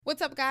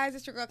What's up, guys?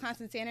 It's your girl,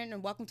 Constance,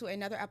 and welcome to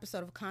another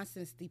episode of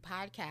Constance The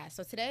Podcast.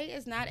 So today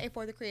is not a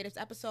For the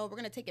Creatives episode. We're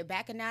going to take it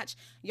back a notch.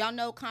 Y'all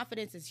know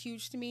confidence is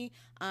huge to me.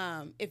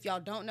 If y'all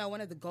don't know, one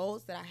of the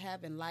goals that I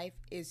have in life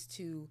is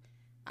to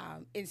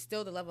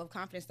instill the level of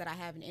confidence that I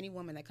have in any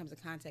woman that comes in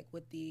contact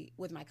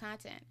with my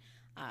content.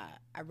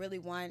 I really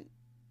want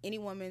any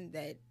woman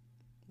that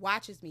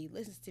watches me,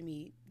 listens to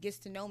me, gets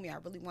to know me, I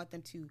really want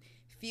them to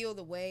feel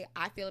the way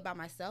I feel about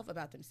myself,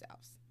 about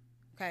themselves.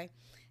 Okay?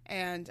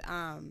 And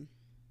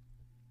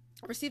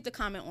I received a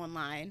comment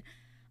online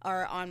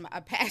or on a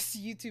past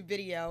YouTube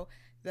video.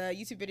 The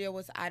YouTube video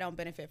was I don't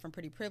benefit from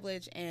pretty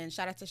privilege, and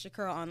shout out to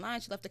Shakira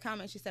online. She left a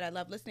comment. She said, I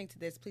love listening to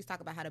this. Please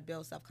talk about how to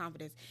build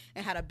self-confidence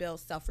and how to build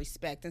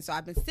self-respect. And so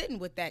I've been sitting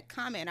with that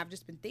comment, and I've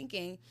just been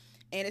thinking,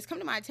 and it's come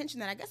to my attention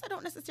that I guess I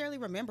don't necessarily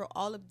remember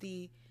all of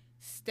the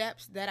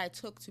steps that I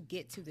took to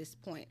get to this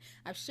point.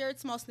 I've shared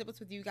small snippets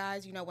with you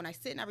guys. You know, when I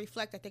sit and I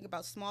reflect, I think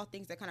about small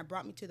things that kind of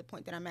brought me to the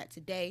point that I'm at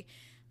today.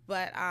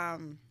 But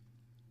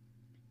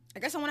I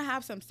guess I want to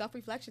have some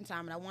self-reflection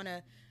time, and I want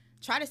to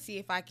try to see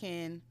if I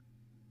can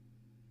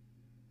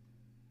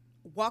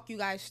walk you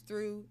guys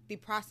through the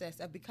process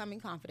of becoming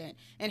confident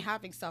and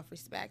having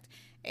self-respect.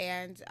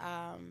 And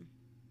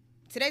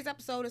today's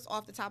episode is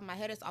off the top of my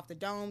head. It's off the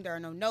dome. There are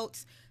no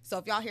notes. So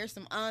if y'all hear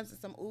some ums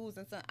and some oohs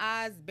and some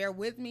ahs, bear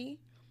with me,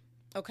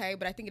 okay?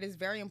 But I think it is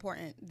very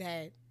important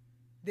that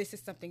this is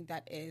something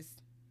that is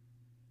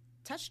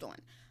touched on.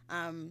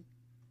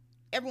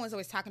 Everyone's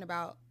always talking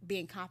about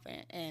being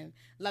confident and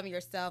loving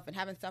yourself and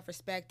having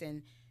self-respect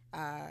and,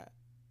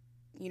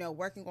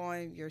 working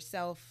on your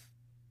self-love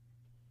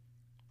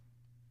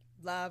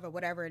or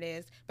whatever it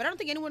is. But I don't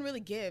think anyone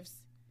really gives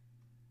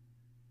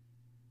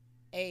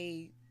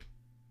a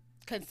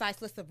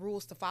concise list of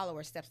rules to follow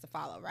or steps to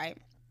follow, right?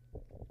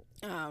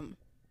 And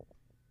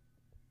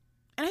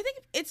I think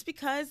it's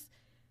because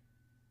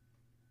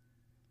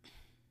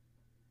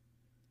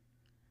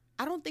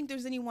I don't think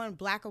there's any one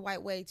black or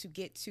white way to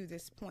get to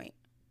this point.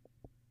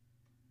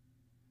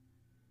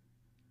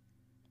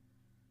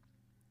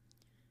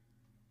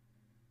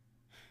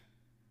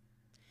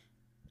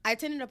 I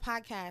attended a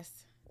podcast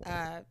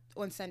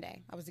on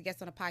Sunday. I was a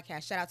guest on a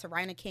podcast. Shout out to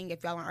Rina King.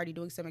 If y'all aren't already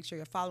doing so, make sure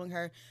you're following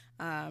her.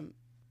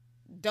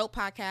 Dope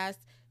podcast.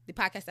 The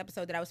podcast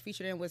episode that I was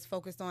featured in was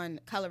focused on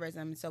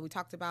colorism. So we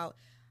talked about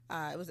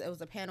it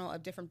was a panel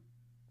of different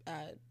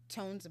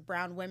tones of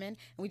brown women, and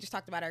we just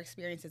talked about our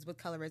experiences with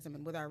colorism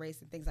and with our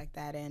race and things like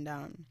that. And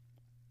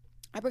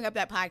I bring up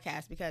that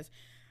podcast because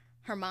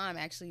her mom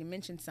actually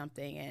mentioned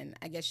something, and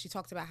I guess she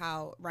talked about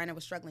how Rina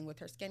was struggling with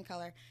her skin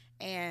color,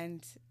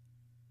 and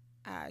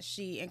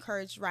she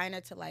encouraged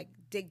Rina to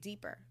dig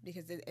deeper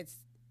because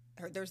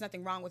there's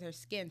nothing wrong with her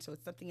skin, so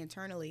it's something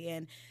internally,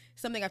 and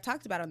something I've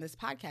talked about on this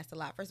podcast a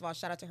lot. First of all,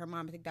 shout out to her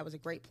mom. I think that was a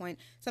great point.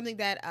 Something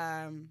that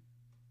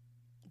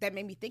that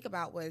made me think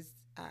about was,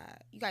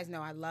 you guys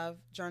know I love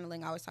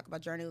journaling. I always talk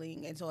about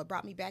journaling, and so it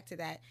brought me back to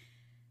that,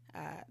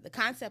 the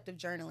concept of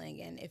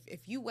journaling. And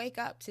if you wake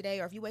up today,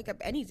 or if you wake up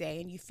any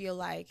day and you feel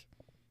like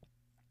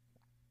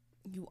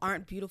you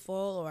aren't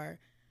beautiful, or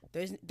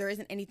there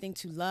isn't anything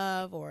to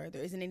love, or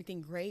there isn't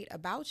anything great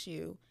about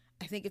you,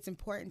 I think it's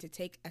important to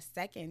take a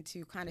second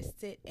to kind of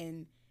sit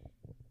and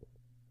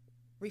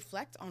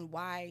reflect on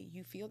why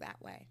you feel that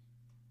way.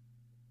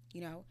 You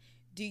know,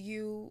 do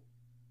you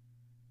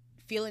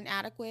feel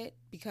inadequate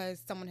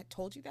because someone had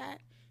told you that?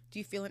 Do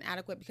you feel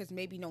inadequate because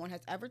maybe no one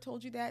has ever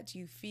told you that? Do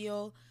you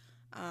feel,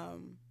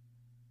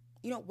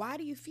 why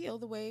do you feel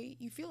the way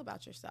you feel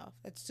about yourself?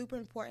 That's super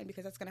important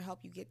because that's going to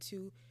help you get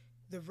to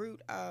the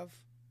root of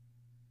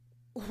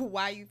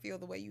why you feel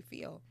the way you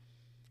feel.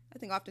 I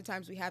think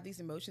oftentimes we have these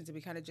emotions and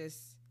we kind of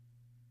just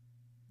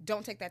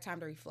don't take that time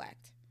to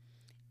reflect.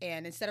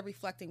 And instead of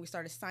reflecting, we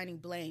start assigning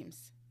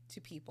blames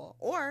to people.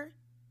 Or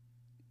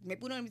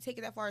maybe we don't even take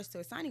it that far as to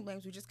assigning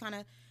blames. We just kind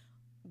of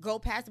go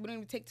past it. We don't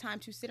even take time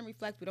to sit and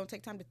reflect. We don't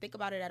take time to think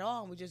about it at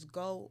all. And we just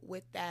go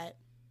with that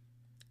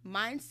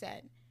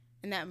mindset.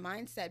 And that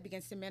mindset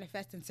begins to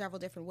manifest in several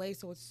different ways.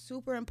 So it's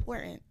super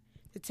important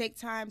to take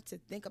time to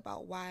think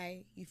about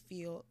why you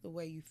feel the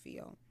way you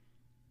feel.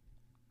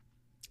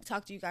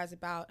 Talk to you guys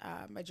about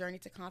my journey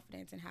to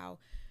confidence and how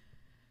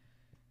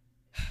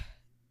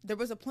there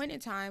was a point in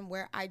time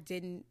where I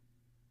didn't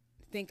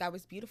think I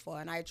was beautiful,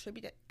 and I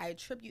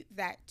attribute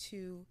that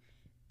to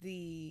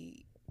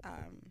the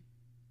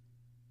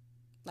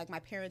my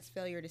parents'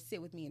 failure to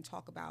sit with me and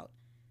talk about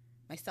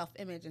my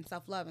self-image and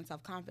self-love and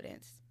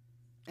self-confidence.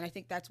 And I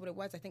think that's what it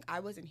was. I think I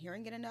wasn't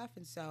hearing it enough,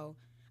 and so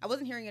I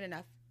wasn't hearing it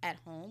enough at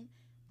home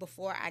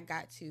before I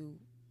got to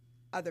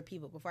other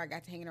people, before I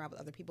got to hanging around with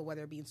other people,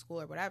 whether it be in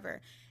school or whatever.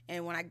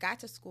 And when I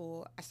got to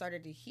school, I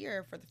started to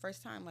hear for the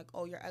first time,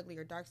 oh, you're ugly,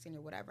 or dark skin,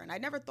 or whatever. And I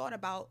never thought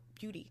about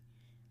beauty.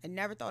 I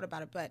never thought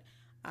about it, but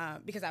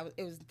because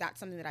it was not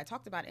something that I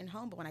talked about in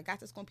home. But when I got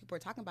to school and people were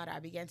talking about it, I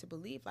began to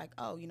believe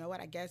oh, you know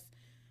what, I guess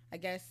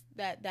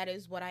that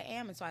is what I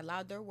am. And so I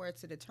allowed their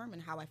words to determine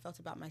how I felt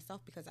about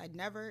myself, because I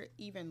never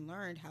even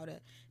learned how to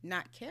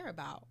not care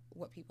about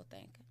what people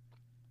think.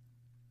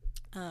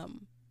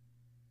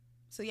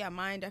 So yeah,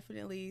 mine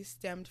definitely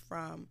stemmed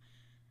from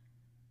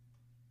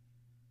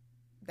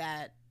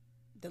that,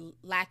 the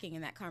lacking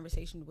in that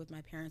conversation with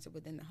my parents or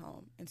within the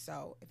home. And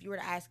so if you were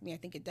to ask me, I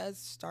think it does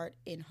start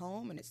in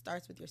home, and it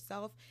starts with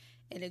yourself,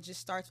 and it just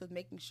starts with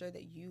making sure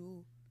that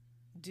you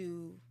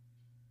do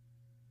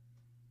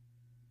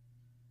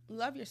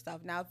love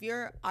yourself. Now, if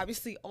you're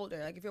obviously older,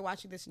 like if you're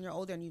watching this and you're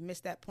older and you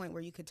missed that point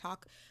where you could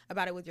talk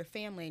about it with your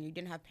family and you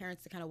didn't have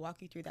parents to kind of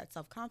walk you through that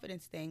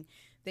self-confidence thing,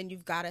 then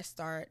you've got to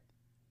start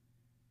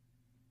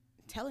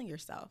telling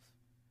yourself.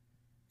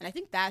 And I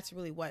think that's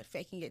really what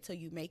faking it till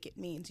you make it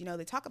means. You know,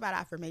 they talk about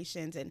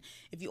affirmations, and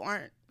if you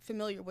aren't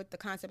familiar with the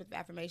concept of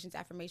affirmations,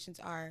 affirmations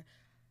are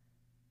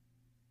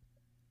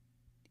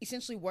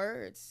essentially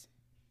words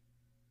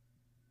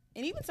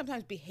and even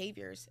sometimes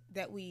behaviors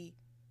that we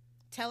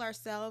tell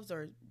ourselves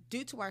or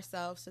do to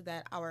ourselves so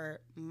that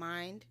our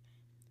mind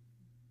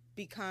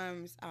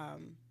becomes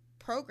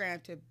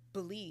programmed to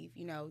believe,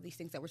 you know, these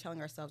things that we're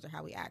telling ourselves or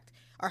how we act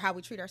or how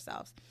we treat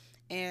ourselves.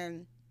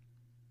 And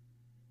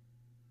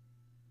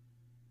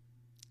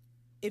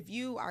if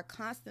you are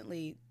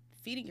constantly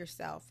feeding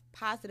yourself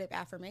positive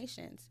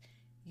affirmations,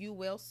 you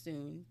will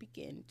soon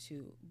begin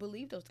to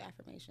believe those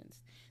affirmations.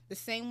 The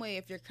same way,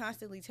 if you're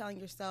constantly telling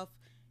yourself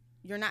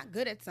you're not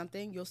good at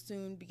something, you'll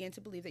soon begin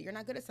to believe that you're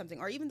not good at something.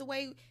 Or even the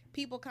way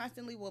people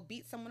constantly will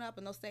beat someone up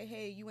and they'll say,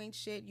 hey, you ain't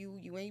shit, you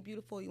ain't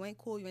beautiful, you ain't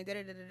cool, you ain't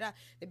da-da-da-da-da.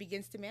 It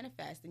begins to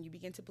manifest and you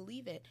begin to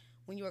believe it.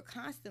 When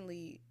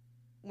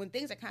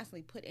things are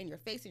constantly put in your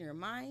face and your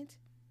mind,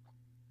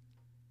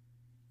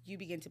 you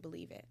begin to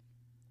believe it.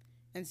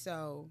 And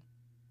so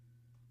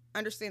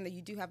understand that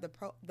you do have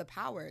the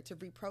power to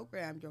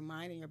reprogram your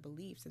mind and your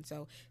beliefs. And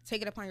so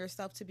take it upon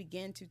yourself to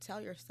begin to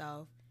tell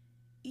yourself,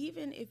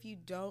 even if you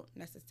don't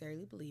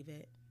necessarily believe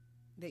it,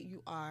 that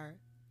you are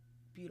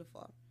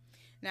beautiful.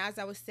 Now, as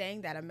I was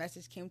saying that, a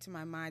message came to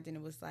my mind, and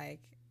it was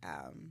like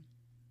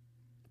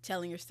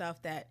telling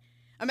yourself that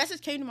a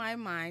message came to my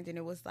mind, and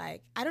it was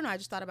like, I don't know, I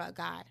just thought about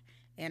God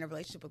and a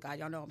relationship with God.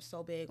 Y'all know I'm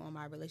so big on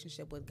my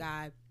relationship with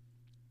God.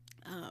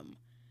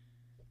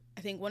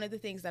 I think one of the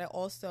things that I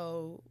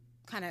also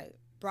kind of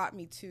brought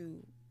me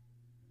to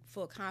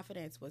full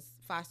confidence was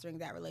fostering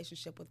that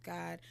relationship with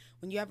God.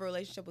 When you have a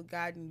relationship with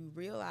God and you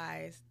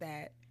realize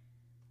that,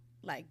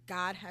 like,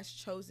 God has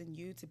chosen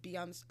you to be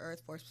on this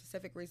earth for a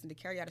specific reason, to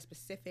carry out a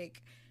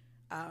specific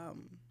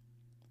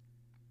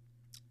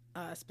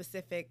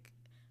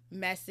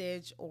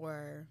message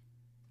or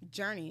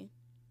journey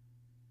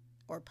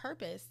or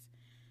purpose,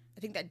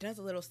 I think that does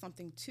a little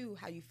something to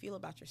how you feel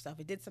about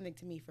yourself. It did something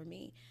to me for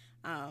me.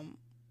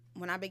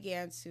 When I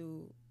began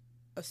to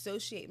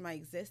associate my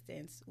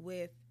existence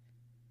with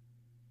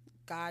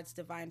God's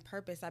divine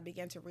purpose, I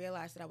began to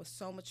realize that I was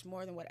so much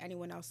more than what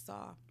anyone else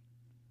saw.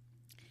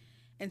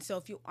 And so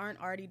if you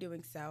aren't already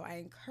doing so, I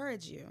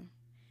encourage you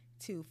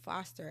to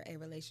foster a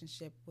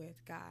relationship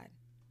with God.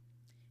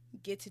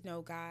 Get to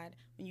know God.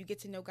 When you get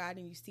to know God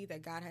and you see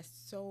that God has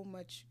so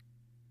much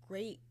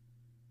great,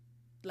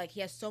 like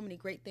he has so many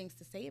great things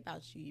to say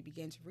about you, you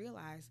begin to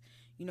realize,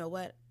 you know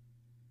what,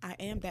 I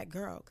am that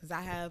girl because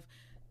I have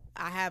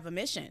a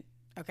mission.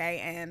 Okay,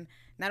 and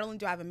not only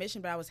do I have a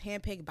mission, but I was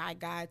handpicked by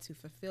God to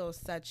fulfill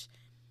such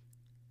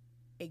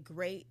a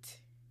great,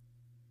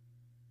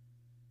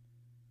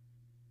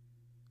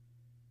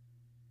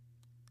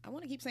 I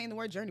want to keep saying the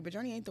word journey, but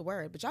journey ain't the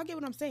word. But y'all get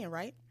what I'm saying,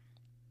 right?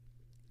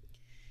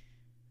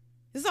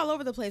 This is all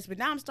over the place, but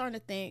now I'm starting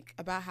to think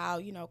about how,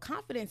 you know,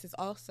 confidence is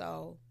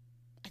also,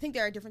 I think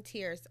there are different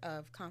tiers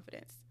of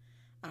confidence.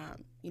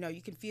 You know,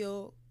 you can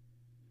feel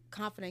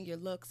confident in your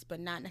looks,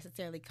 but not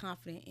necessarily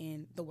confident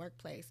in the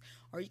workplace.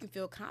 Or you can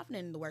feel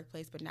confident in the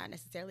workplace, but not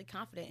necessarily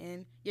confident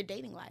in your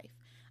dating life.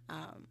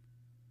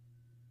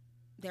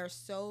 There are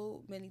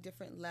so many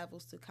different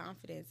levels to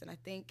confidence, and I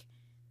think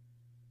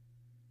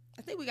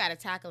we got to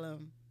tackle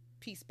them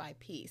piece by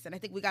piece. And I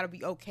think we got to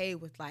be okay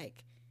with,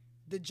 like,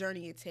 the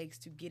journey it takes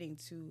to getting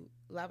to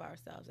love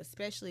ourselves,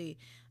 especially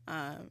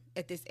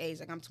at this age.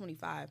 Like, I'm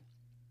 25.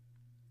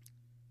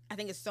 I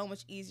think it's so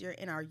much easier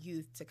in our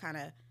youth to kind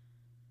of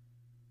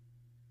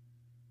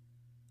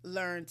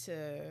learn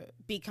to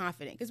be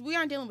confident because we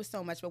aren't dealing with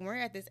so much. But when we're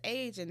at this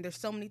age and there's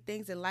so many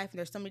things in life and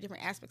there's so many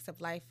different aspects of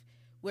life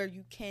where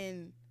you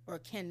can or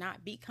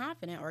cannot be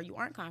confident, or you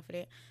aren't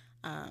confident,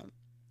 I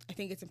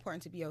think it's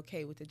important to be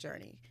okay with the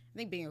journey. I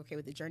think being okay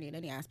with the journey in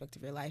any aspect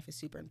of your life is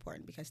super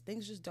important because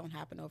things just don't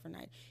happen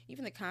overnight.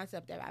 Even the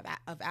concept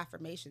of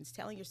affirmations,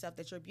 telling yourself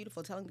that you're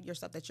beautiful, telling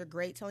yourself that you're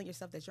great, telling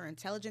yourself that you're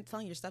intelligent,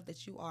 telling yourself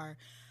that you are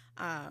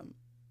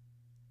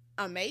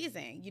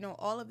amazing. You know,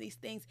 all of these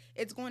things,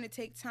 it's going to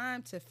take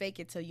time to fake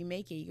it till you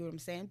make it. You know what I'm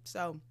saying?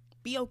 So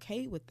be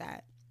okay with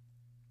that.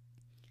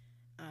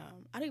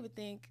 I don't even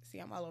think,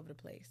 I'm all over the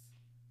place.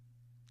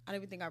 I don't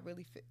even think I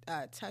really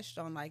touched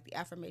on, like, the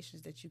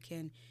affirmations that you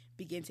can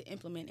begin to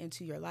implement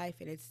into your life.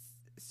 And it's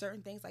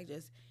certain things like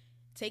just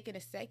taking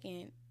a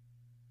second.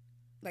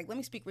 Like, let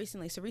me speak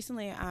recently. So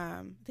recently,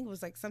 I think it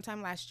was like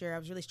sometime last year, I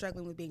was really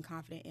struggling with being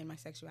confident in my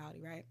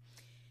sexuality, right?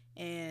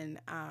 And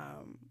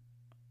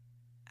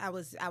I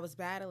was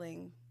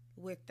battling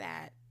with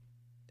that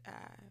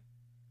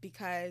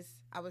because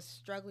I was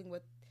struggling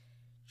with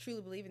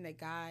truly believing that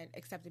God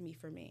accepted me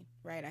for me,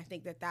 right? I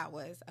think that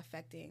was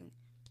affecting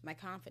my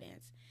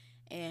confidence.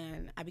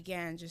 And I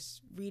began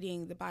just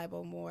reading the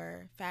Bible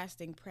more,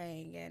 fasting,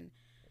 praying. And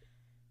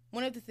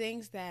one of the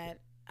things that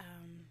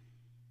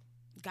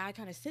God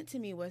kind of sent to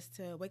me was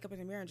to wake up in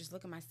the mirror and just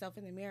look at myself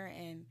in the mirror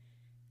and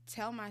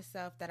tell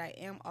myself that I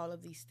am all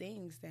of these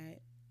things that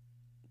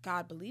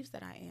God believes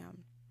that I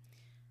am.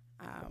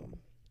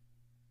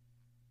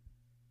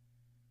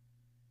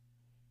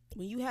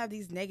 When you have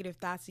these negative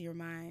thoughts in your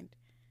mind,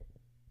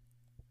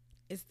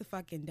 it's the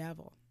fucking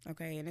devil,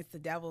 okay? And it's the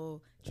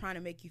devil trying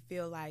to make you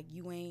feel like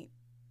you ain't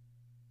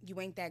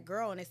that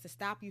girl, and it's to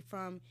stop you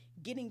from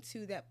getting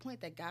to that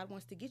point that God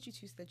wants to get you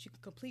to so that you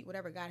can complete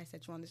whatever God has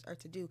set you on this earth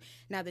to do.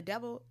 Now, the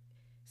devil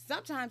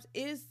sometimes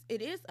is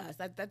us.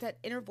 That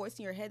inner voice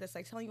in your head that's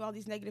like telling you all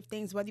these negative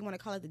things, whether you want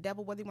to call it the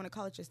devil, whether you want to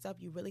call it yourself,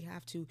 you really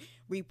have to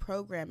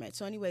reprogram it.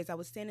 So anyways, I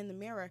would stand in the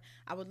mirror,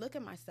 I would look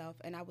at myself,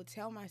 and I would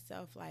tell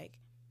myself, like,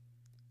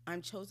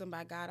 I'm chosen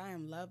by God. I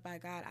am loved by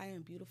God. I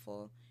am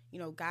beautiful. You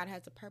know, God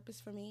has a purpose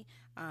for me.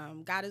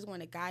 God is going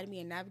to guide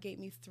me and navigate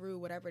me through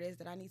whatever it is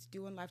that I need to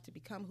do in life to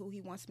become who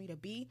he wants me to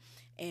be.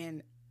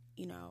 And,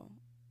 you know,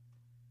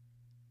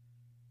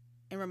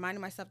 and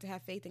reminding myself to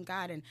have faith in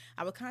God. And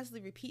I would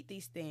constantly repeat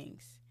these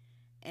things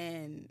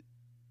and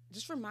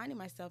just reminding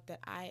myself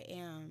that I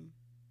am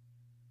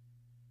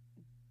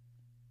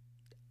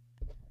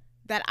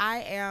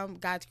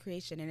God's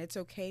creation, and it's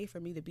okay for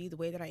me to be the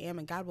way that I am,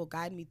 and God will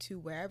guide me to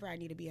wherever I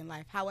need to be in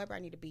life, however I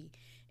need to be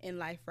in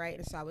life, right?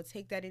 And so I would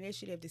take that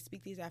initiative to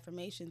speak these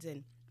affirmations,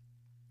 and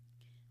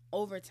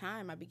over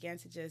time I began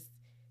to just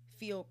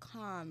feel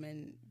calm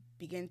and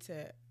begin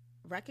to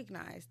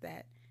recognize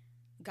that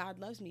God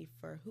loves me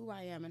for who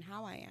I am and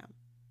how I am.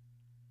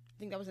 I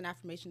think that was an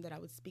affirmation that I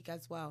would speak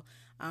as well.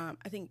 I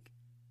think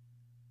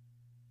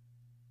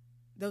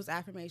those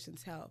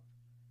affirmations help.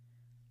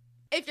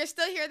 If you're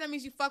still here, that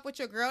means you fuck with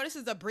your girl. This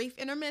is a brief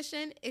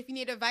intermission. If you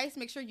need advice,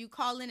 make sure you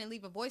call in and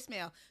leave a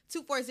voicemail.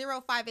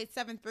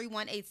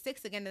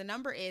 240-587-3186. Again, the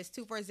number is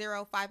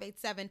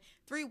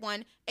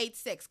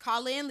 240-587-3186.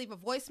 Call in, leave a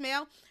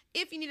voicemail.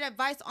 If you need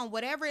advice on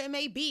whatever it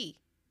may be,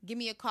 give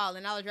me a call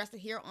and I'll address it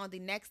here on the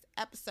next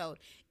episode.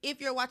 If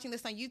you're watching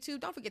this on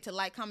YouTube, don't forget to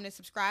like, comment, and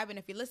subscribe. And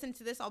if you're listening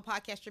to this on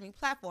podcast streaming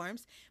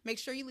platforms, make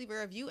sure you leave a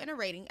review and a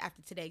rating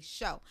after today's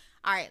show.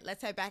 All right,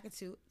 let's head back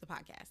into the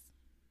podcast.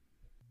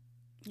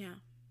 Yeah,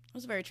 it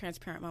was a very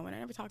transparent moment. I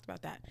never talked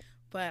about that,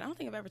 but I don't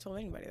think I've ever told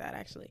anybody that,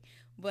 actually.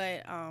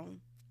 But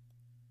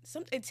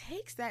it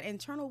takes that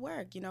internal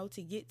work, you know,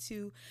 to get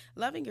to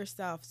loving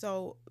yourself.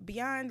 So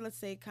beyond, let's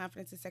say,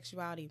 confidence and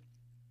sexuality.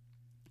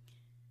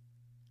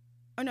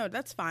 Oh, no,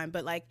 that's fine.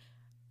 But, like,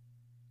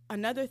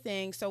 another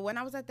thing. So when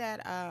I was at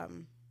that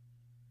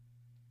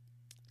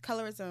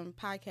colorism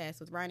podcast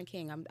with Ryan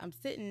King, I'm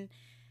sitting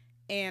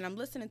and I'm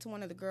listening to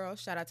one of the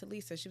girls. Shout out to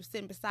Lisa. She was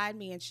sitting beside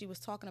me, and she was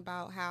talking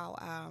about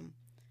how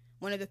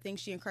one of the things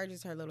she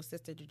encourages her little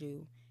sister to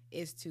do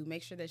is to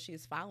make sure that she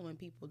is following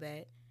people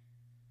that,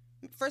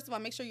 first of all,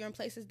 make sure you're in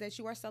places that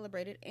you are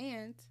celebrated,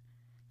 and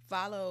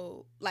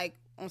follow, like,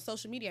 on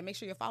social media, make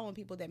sure you're following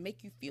people that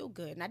make you feel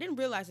good. And I didn't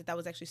realize that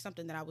was actually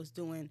something that I was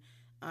doing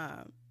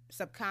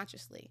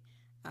subconsciously.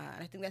 And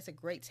I think that's a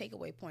great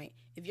takeaway point.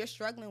 If you're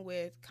struggling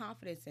with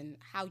confidence and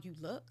how you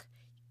look,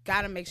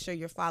 got to make sure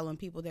you're following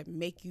people that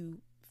make you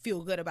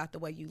feel good about the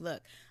way you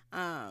look.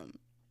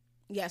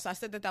 Yeah, so I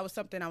said that was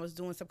something I was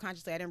doing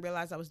subconsciously. I didn't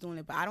realize I was doing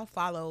it, but I don't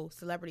follow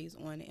celebrities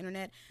on the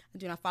internet. I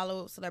do not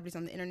follow celebrities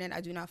on the internet. I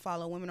do not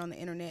follow women on the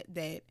internet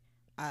that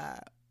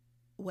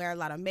wear a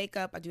lot of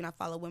makeup. I do not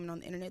follow women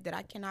on the internet that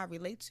I cannot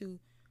relate to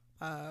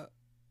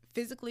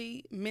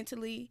physically,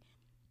 mentally.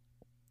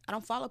 I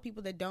don't follow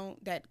people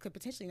that could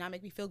potentially not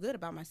make me feel good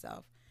about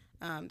myself.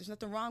 There's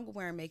nothing wrong with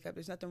wearing makeup.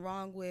 There's nothing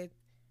wrong with,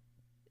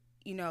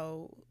 you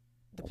know,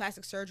 the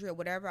plastic surgery or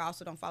whatever. I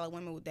also don't follow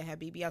women that have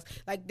BBLs.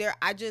 Like,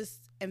 I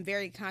just am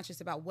very conscious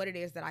about what it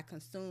is that I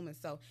consume. And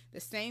so the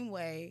same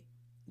way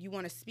you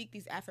want to speak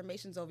these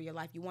affirmations over your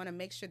life, you want to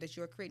make sure that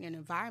you're creating an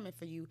environment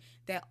for you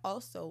that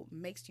also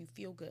makes you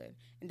feel good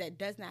and that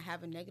does not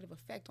have a negative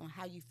effect on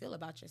how you feel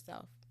about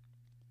yourself.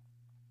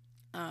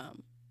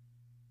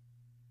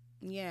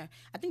 Yeah,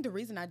 I think the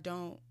reason I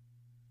don't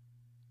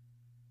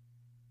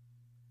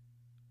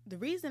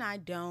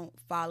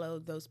follow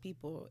those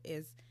people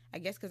is, I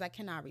guess, because I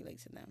cannot relate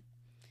to them.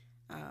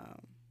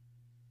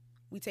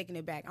 We taking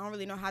it back. I don't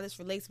really know how this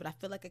relates, but I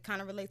feel like it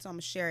kind of relates, so I'm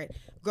going to share it.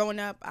 Growing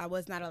up, I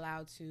was not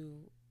allowed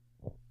to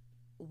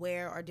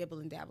wear or dibble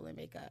and dabble in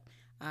makeup.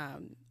 My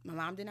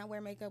mom did not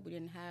wear makeup. We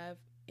didn't have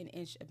an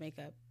inch of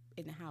makeup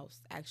in the house,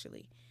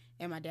 actually.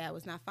 And my dad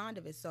was not fond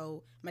of it.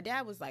 So my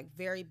dad was, like,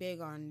 very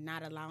big on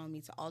not allowing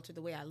me to alter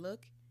the way I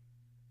look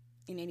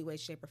in any way,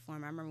 shape, or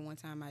form. I remember one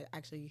time I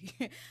actually,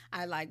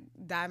 I, like,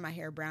 dyed my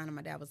hair brown, and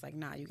my dad was like,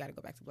 nah, you got to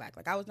go back to black.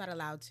 Like, I was not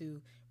allowed to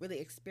really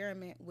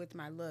experiment with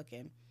my look.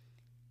 And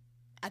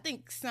I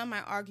think some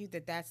might argue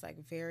that that's,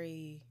 like,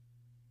 very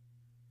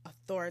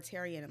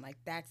authoritarian and, like,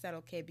 that's not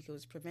okay because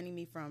it's preventing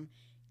me from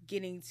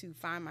beginning to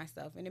find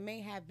myself. And it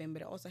may have been,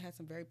 but it also had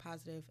some very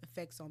positive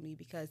effects on me,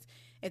 because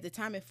at the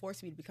time it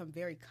forced me to become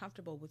very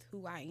comfortable with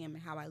who I am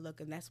and how I look.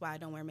 And that's why I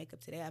don't wear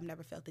makeup today. I've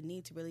never felt the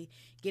need to really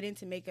get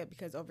into makeup,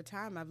 because over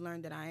time I've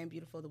learned that I am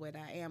beautiful the way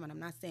that I am. And I'm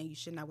not saying you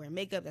should not wear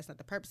makeup. That's not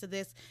the purpose of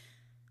this.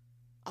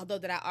 Although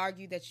that I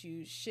argue that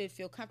you should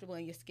feel comfortable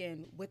in your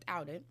skin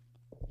without it.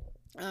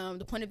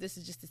 The point of this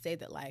is just to say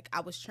that, like,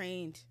 I was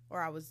trained,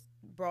 or I was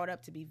brought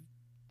up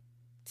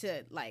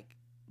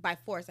by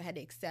force, I had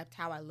to accept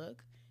how I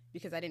look,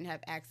 because I didn't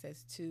have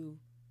access to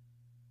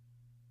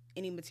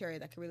any material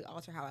that could really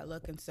alter how I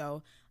look. And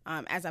so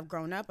as I've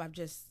grown up, I've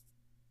just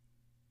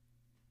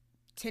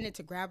tended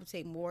to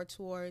gravitate more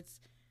towards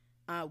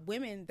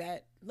women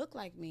that look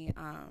like me.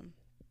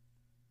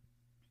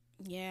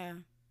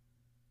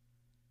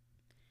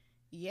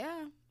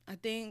 Yeah, I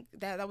think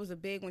that was a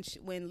big,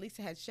 when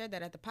Lisa had shared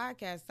that at the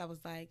podcast, I was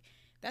like,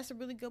 that's a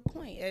really good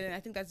point. And I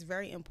think that's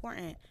very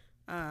important.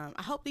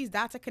 I hope these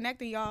dots are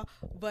connecting, y'all.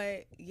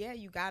 But yeah,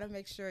 you got to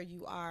make sure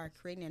you are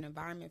creating an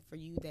environment for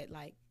you that,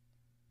 like,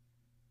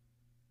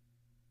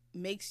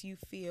 makes you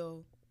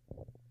feel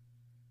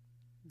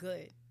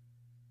good.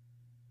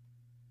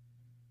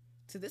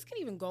 So this can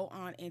even go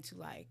on into,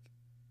 like,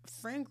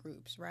 friend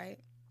groups, right?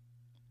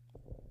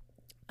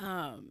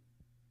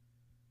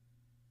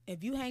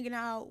 If you hanging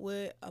out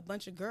with a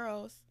bunch of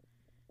girls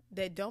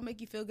that don't make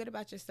you feel good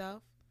about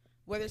yourself,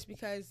 whether it's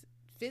because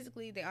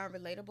physically they aren't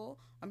relatable,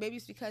 or maybe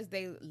it's because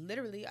they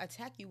literally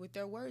attack you with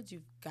their words,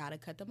 you've got to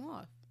cut them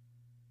off.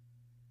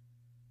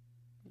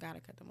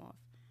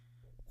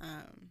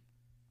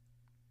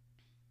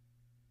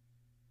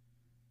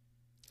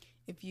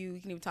 If you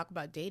can even talk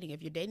about dating.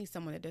 If you're dating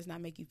someone that does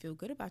not make you feel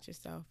good about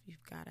yourself,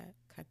 you've got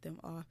to cut them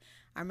off.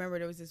 I remember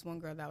there was this one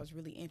girl that I was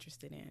really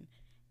interested in.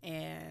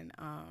 And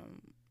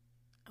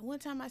one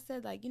time I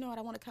said, like, you know what,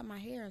 I want to cut my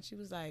hair. And she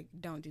was like,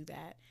 don't do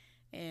that.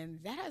 And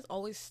that has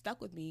always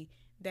stuck with me,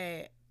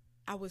 that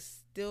I was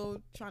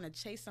still trying to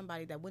chase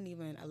somebody that wouldn't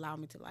even allow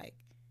me to, like,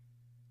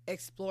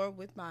 explore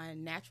with my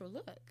natural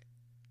look.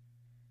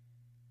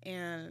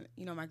 And,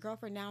 you know, my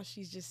girlfriend now,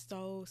 she's just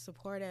so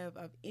supportive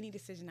of any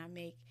decision I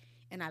make.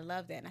 And I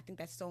love that. And I think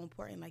that's so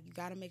important. Like, you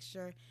got to make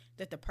sure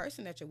that the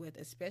person that you're with,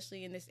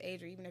 especially in this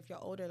age, or even if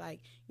you're older, like,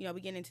 you know,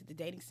 we get into the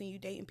dating scene, you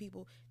dating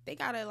people, they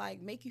got to,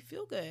 like, make you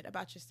feel good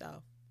about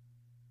yourself.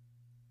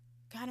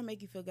 Got to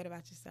make you feel good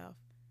about yourself.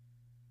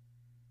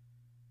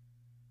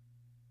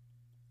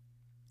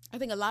 I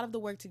think a lot of the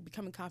work to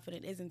becoming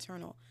confident is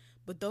internal,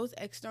 but those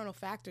external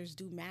factors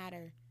do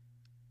matter.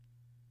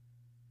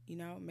 You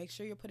know, make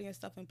sure you're putting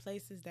yourself in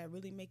places that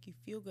really make you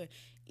feel good,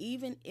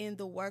 even in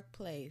the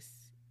workplace.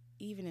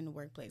 I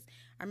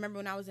remember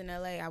when I was in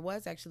LA, I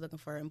was actually looking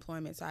for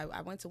employment. So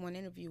I went to one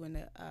interview,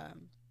 and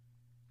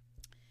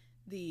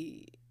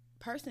the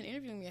person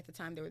interviewing me at the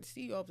time, they were the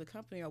CEO of the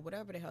company or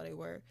whatever the hell they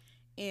were.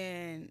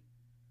 And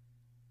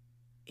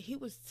he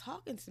was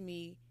talking to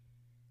me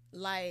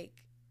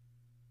like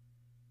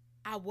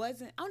I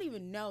don't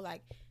even know,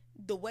 like,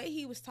 the way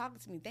he was talking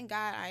to me, thank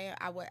God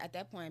I was, at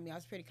that point, I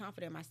was pretty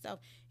confident in myself.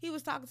 He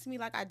was talking to me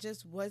like I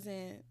just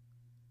wasn't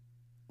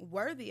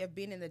worthy of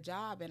being in the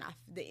job. And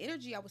the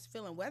energy I was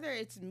feeling, whether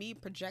it's me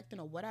projecting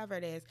or whatever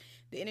it is,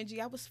 the energy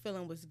I was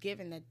feeling was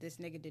given that this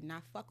nigga did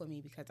not fuck with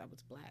me because I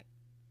was black.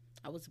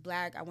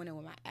 I went in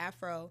with my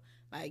afro.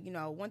 Like, you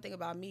know, one thing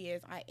about me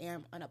is I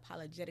am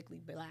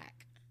unapologetically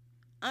black.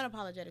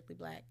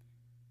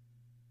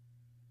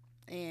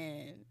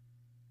 And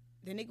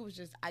the nigga was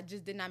just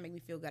did not make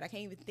me feel good. I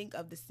can't even think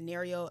of the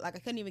scenario. Like, I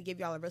couldn't even give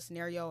y'all a real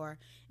scenario or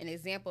an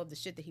example of the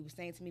shit that he was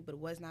saying to me, but it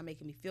was not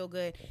making me feel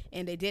good.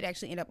 And they did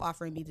actually end up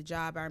offering me the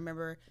job. I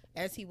remember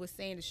as he was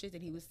saying the shit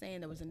that he was saying,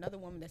 there was another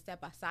woman that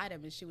sat beside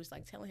him, and she was,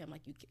 like, telling him,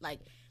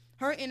 like,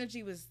 her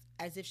energy was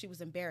as if she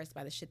was embarrassed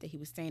by the shit that he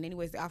was saying.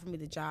 Anyways, they offered me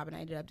the job, and I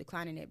ended up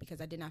declining it because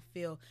I did not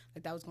feel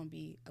like that was going to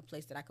be a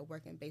place that I could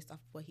work in based off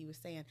of what he was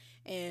saying.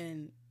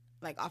 And,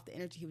 like, off the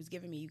energy he was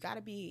giving me, you got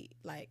to be,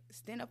 like,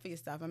 stand up for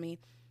yourself. I mean,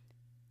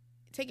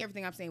 take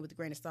everything I'm saying with a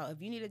grain of salt.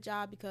 If you need a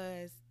job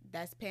because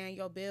that's paying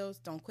your bills,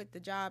 don't quit the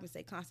job and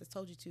say Constance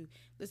told you to.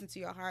 Listen to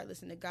your heart,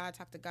 listen to God,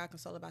 talk to God,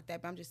 console about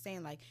that. But I'm just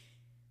saying, like,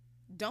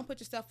 don't put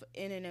yourself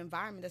in an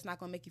environment that's not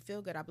going to make you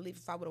feel good. I believe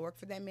if I would have worked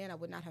for that man, I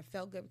would not have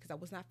felt good because I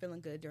was not feeling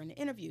good during the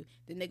interview.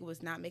 The nigga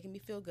was not making me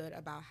feel good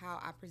about how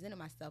I presented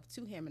myself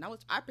to him. And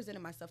I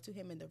presented myself to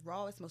him in the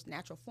rawest, most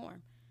natural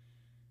form.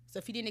 So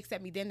if he didn't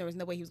accept me then, there was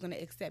no way he was going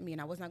to accept me, and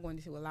I was not going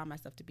to allow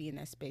myself to be in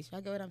that space. Y'all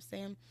get what I'm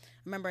saying?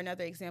 Remember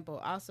another example,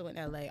 also in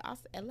LA.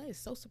 LA is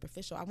so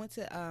superficial. I went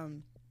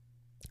to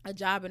a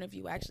job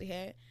interview. I actually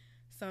had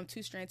some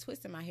 2-strand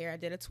twists in my hair. I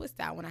did a twist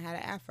out when I had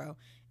an afro.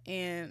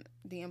 And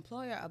the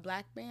employer, a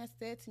black man,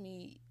 said to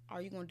me,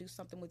 are you going to do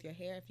something with your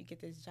hair if you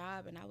get this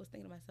job? And I was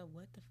thinking to myself,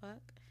 what the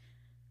fuck?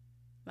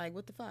 Like,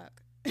 what the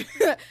fuck?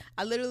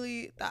 I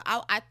literally thought,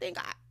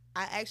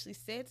 I actually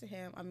said to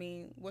him, I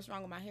mean, what's wrong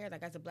with my hair?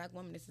 Like, as a black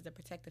woman, this is a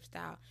protective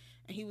style.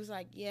 And he was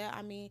like, yeah,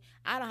 I mean,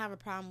 I don't have a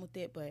problem with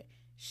it, but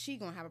she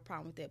gonna have a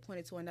problem with it,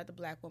 pointed to another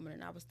black woman.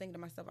 And I was thinking to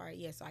myself, all right,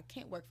 yeah, so I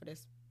can't work for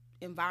this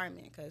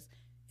environment because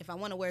If I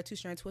want to wear a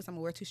 2-string twist, I'm going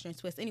to wear a 2-string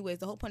twist. Anyways,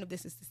 the whole point of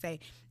this is to say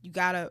you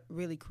got to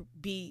really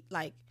be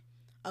like,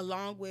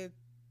 along with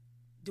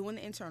doing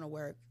the internal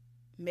work,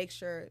 make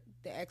sure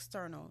the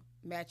external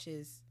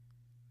matches.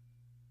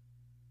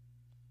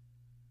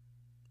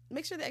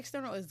 Make sure the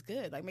external is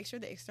good. Like, make sure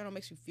the external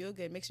makes you feel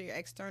good. Make sure your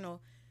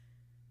external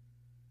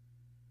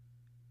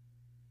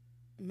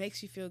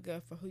makes you feel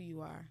good for who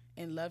you are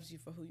and loves you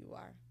for who you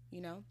are,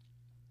 you know?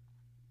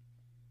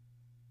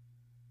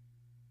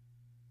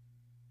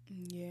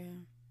 Yeah.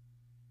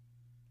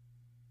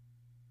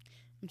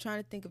 I'm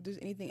trying to think if there's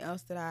anything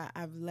else that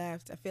I've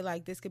left. I feel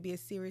like this could be a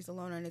series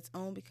alone on its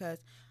own because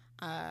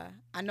I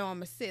know I'm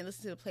going to sit and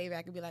listen to the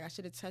playback and be like, I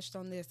should have touched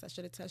on this. I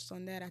should have touched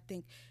on that. I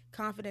think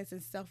confidence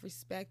and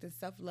self-respect and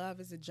self-love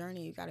is a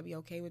journey. You got to be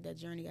okay with that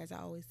journey, as I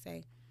always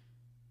say.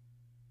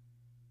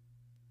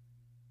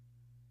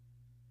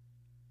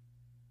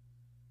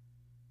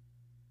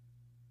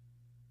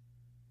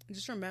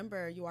 Just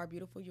remember, you are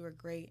beautiful, you are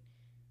great,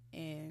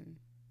 and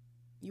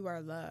you are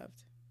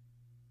loved.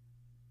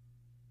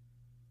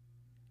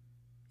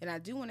 And I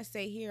do want to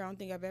say here, I don't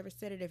think I've ever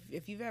said it,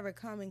 if you've ever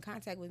come in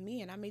contact with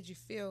me and I made you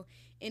feel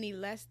any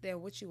less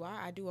than what you are,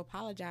 I do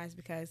apologize,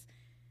 because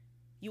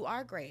you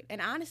are great.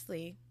 And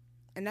honestly,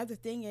 another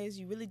thing is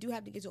you really do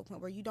have to get to a point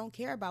where you don't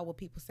care about what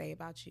people say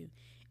about you.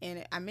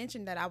 And I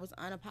mentioned that I was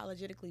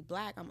unapologetically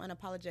black. I'm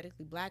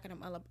unapologetically black, and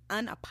I'm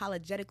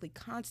unapologetically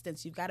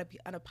Constance. You've got to be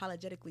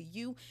unapologetically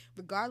you,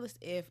 regardless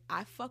if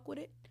I fuck with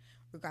it,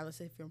 regardless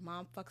if your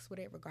mom fucks with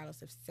it,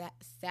 regardless if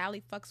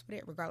Sally fucks with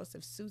it, regardless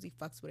if Susie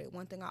fucks with it.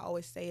 One thing I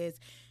always say is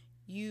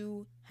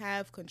you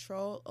have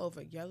control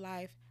over your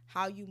life,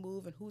 how you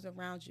move, and who's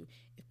around you.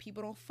 If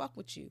people don't fuck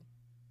with you,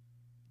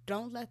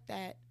 don't let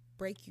that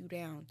break you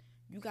down.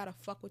 You got to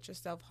fuck with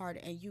yourself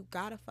harder, and you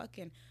got to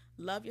fucking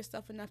love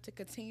yourself enough to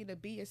continue to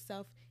be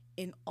yourself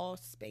in all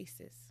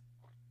spaces.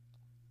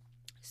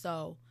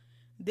 So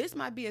this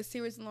might be a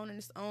series alone in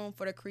its own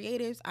for the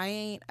creatives. I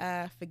ain't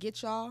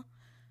forget y'all.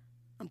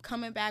 I'm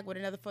coming back with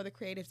another For the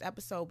Creatives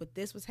episode, but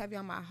this was heavy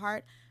on my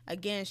heart.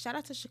 Again, shout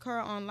out to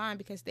Shakura Online,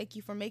 because thank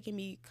you for making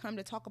me come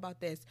to talk about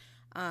this.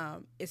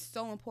 It's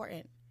so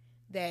important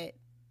that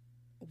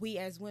we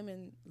as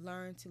women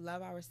learn to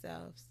love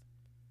ourselves.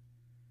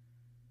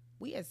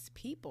 We as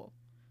people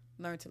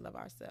learn to love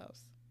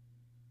ourselves.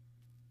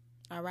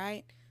 All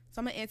right? So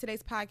I'm going to end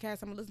today's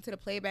podcast. I'm going to listen to the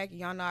playback, and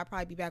y'all know I'll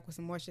probably be back with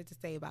some more shit to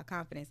say about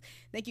confidence.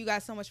 Thank you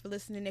guys so much for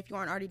listening. If you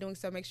aren't already doing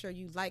so, make sure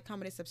you like,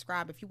 comment, and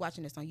subscribe. If you're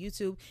watching this on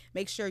YouTube,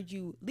 make sure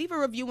you leave a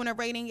review and a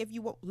rating. If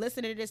you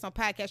listen to this on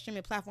podcast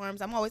streaming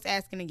platforms, I'm always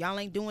asking, and y'all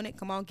ain't doing it.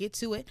 Come on, get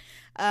to it.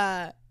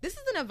 This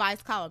is an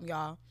advice column,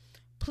 y'all.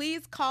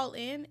 Please call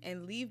in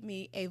and leave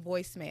me a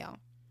voicemail.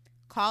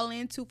 Call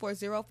in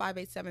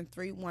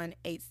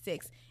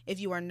 240-587-3186. If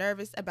you are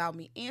nervous about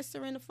me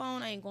answering the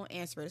phone, I ain't going to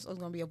answer it. It's going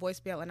to be a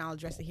voicemail, and I'll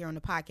address it here on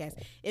the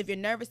podcast. If you're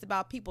nervous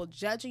about people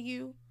judging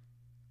you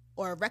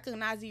or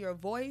recognizing your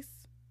voice,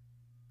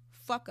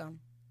 fuck them.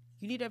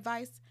 You need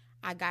advice?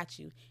 I got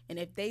you. And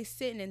if they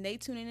sitting and they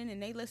tuning in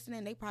and they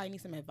listening, they probably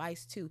need some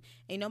advice too.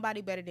 Ain't nobody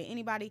better than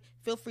anybody.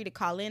 Feel free to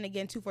call in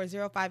again,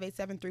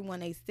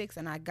 240-587-3186,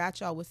 and I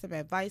got y'all with some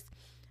advice.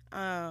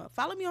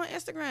 Follow me on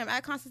Instagram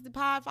at Constance The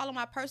Pod. Follow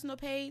my personal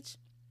page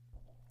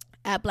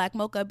at Black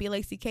Mocha,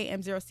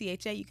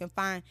 BLACKM0CHA. You can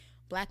find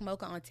Black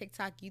Mocha on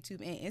TikTok,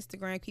 YouTube, and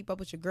Instagram. Keep up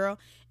with your girl.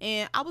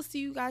 And I will see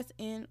you guys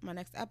in my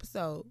next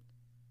episode.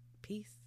 Peace.